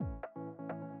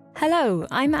Hello,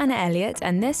 I'm Anna Elliott,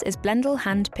 and this is Blendl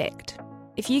Handpicked.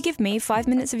 If you give me 5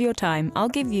 minutes of your time, I'll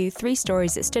give you 3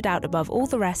 stories that stood out above all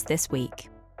the rest this week.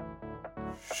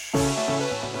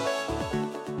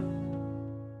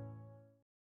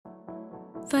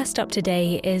 First up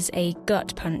today is a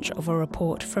gut punch of a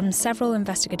report from several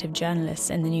investigative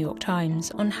journalists in the New York Times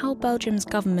on how Belgium's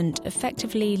government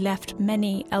effectively left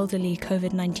many elderly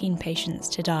COVID-19 patients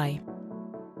to die.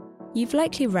 You've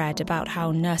likely read about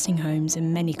how nursing homes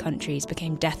in many countries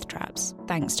became death traps,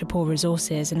 thanks to poor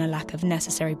resources and a lack of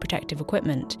necessary protective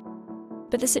equipment.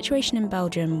 But the situation in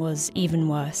Belgium was even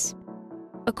worse.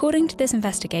 According to this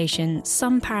investigation,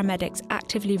 some paramedics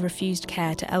actively refused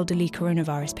care to elderly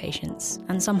coronavirus patients,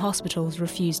 and some hospitals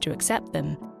refused to accept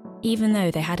them, even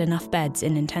though they had enough beds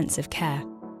in intensive care.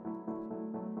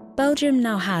 Belgium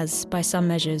now has, by some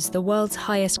measures, the world's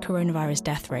highest coronavirus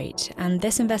death rate, and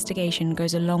this investigation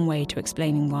goes a long way to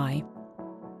explaining why.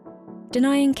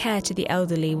 Denying care to the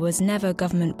elderly was never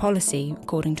government policy,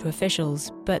 according to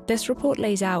officials, but this report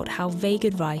lays out how vague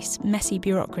advice, messy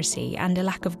bureaucracy, and a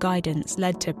lack of guidance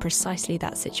led to precisely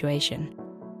that situation.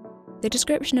 The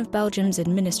description of Belgium's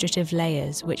administrative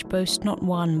layers, which boast not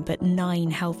 1 but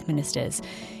 9 health ministers,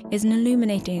 is an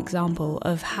illuminating example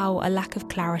of how a lack of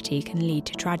clarity can lead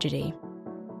to tragedy.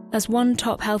 As one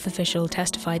top health official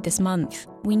testified this month,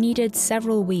 we needed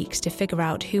several weeks to figure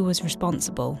out who was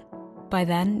responsible. By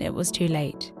then, it was too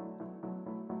late.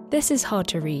 This is hard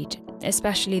to read,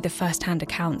 especially the first-hand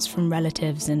accounts from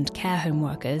relatives and care home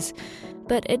workers,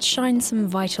 but it shines some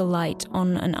vital light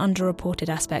on an underreported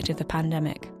aspect of the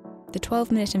pandemic. The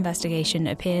 12-minute investigation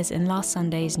appears in last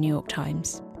Sunday's New York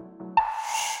Times.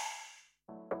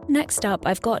 Next up,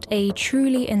 I've got a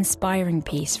truly inspiring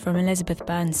piece from Elizabeth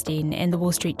Bernstein in the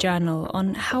Wall Street Journal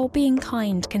on how being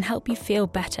kind can help you feel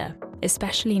better,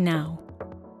 especially now.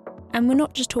 And we're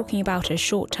not just talking about a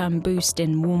short-term boost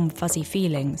in warm, fuzzy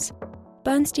feelings.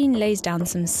 Bernstein lays down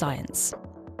some science.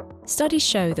 Studies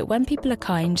show that when people are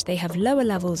kind, they have lower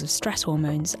levels of stress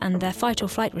hormones and their fight or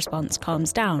flight response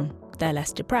calms down. They're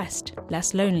less depressed,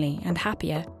 less lonely, and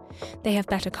happier. They have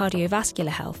better cardiovascular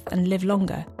health and live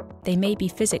longer. They may be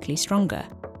physically stronger.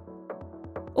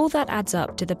 All that adds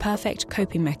up to the perfect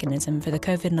coping mechanism for the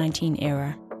COVID-19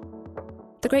 era.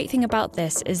 The great thing about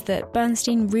this is that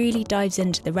Bernstein really dives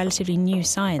into the relatively new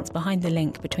science behind the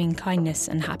link between kindness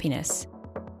and happiness.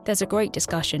 There's a great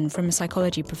discussion from a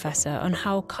psychology professor on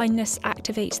how kindness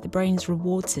activates the brain's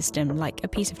reward system like a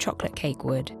piece of chocolate cake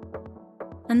would.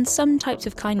 And some types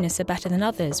of kindness are better than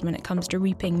others when it comes to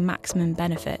reaping maximum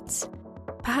benefits.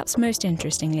 Perhaps most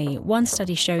interestingly, one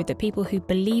study showed that people who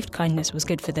believed kindness was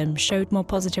good for them showed more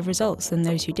positive results than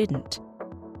those who didn't.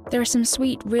 There are some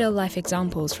sweet real-life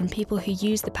examples from people who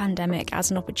use the pandemic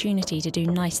as an opportunity to do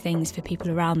nice things for people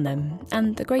around them,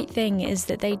 and the great thing is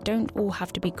that they don't all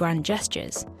have to be grand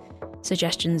gestures.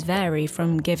 Suggestions vary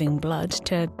from giving blood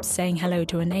to saying hello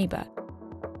to a neighbour.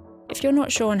 If you're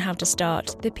not sure on how to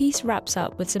start, the piece wraps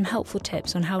up with some helpful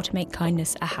tips on how to make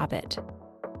kindness a habit.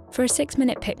 For a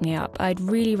 6-minute pick-me-up, I'd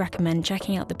really recommend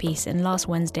checking out the piece in last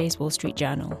Wednesday's Wall Street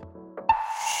Journal.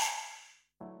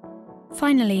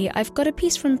 Finally, I've got a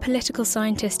piece from political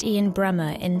scientist Ian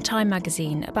Bremmer in Time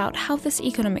magazine about how this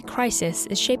economic crisis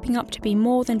is shaping up to be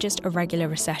more than just a regular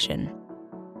recession.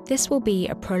 This will be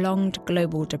a prolonged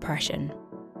global depression.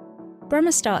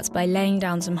 Bremmer starts by laying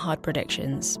down some hard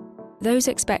predictions. Those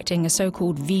expecting a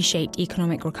so-called V-shaped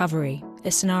economic recovery, a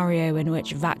scenario in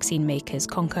which vaccine makers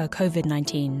conquer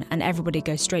COVID-19 and everybody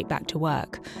goes straight back to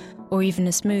work, or even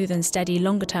a smooth and steady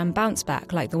longer-term bounce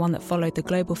back like the one that followed the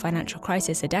global financial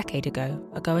crisis a decade ago,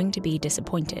 are going to be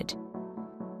disappointed.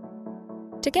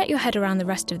 To get your head around the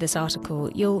rest of this article,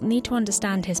 you'll need to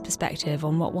understand his perspective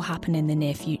on what will happen in the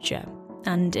near future,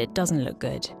 and it doesn't look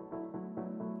good.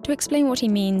 To explain what he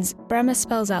means, Bremmer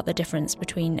spells out the difference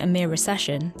between a mere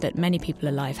recession that many people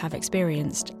alive have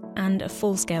experienced and a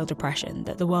full-scale depression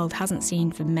that the world hasn't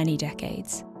seen for many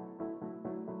decades.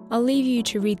 I'll leave you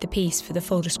to read the piece for the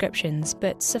full descriptions,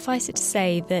 but suffice it to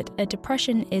say that a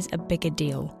depression is a bigger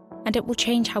deal, and it will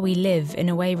change how we live in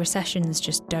a way recessions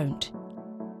just don't.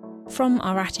 From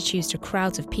our attitudes to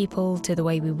crowds of people to the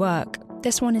way we work,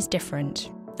 this one is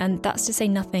different, and that's to say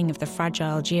nothing of the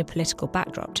fragile geopolitical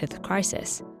backdrop to the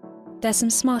crisis. There's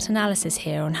some smart analysis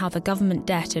here on how the government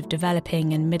debt of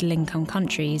developing and middle-income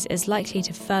countries is likely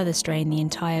to further strain the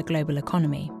entire global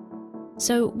economy.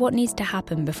 So what needs to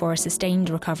happen before a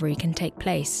sustained recovery can take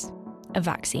place? A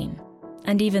vaccine.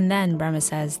 And even then, Bremmer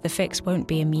says, the fix won't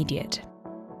be immediate.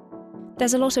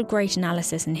 There's a lot of great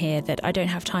analysis in here that I don't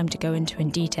have time to go into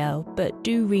in detail, but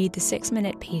do read the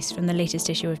 6-minute piece from the latest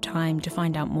issue of Time to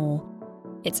find out more.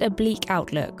 It's a bleak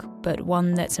outlook, but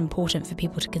one that's important for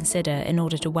people to consider in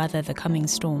order to weather the coming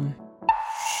storm.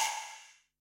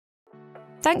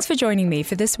 Thanks for joining me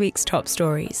for this week's Top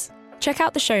Stories. Check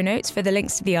out the show notes for the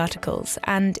links to the articles,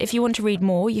 and if you want to read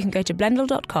more, you can go to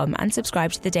blendl.com and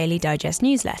subscribe to the Daily Digest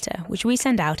newsletter, which we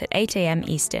send out at 8 a.m.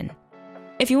 Eastern.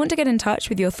 If you want to get in touch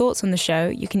with your thoughts on the show,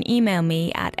 you can email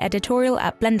me at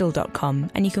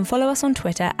editorial@blendl.com, and you can follow us on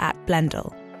Twitter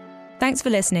 @blendl. Thanks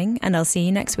for listening, and I'll see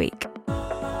you next week.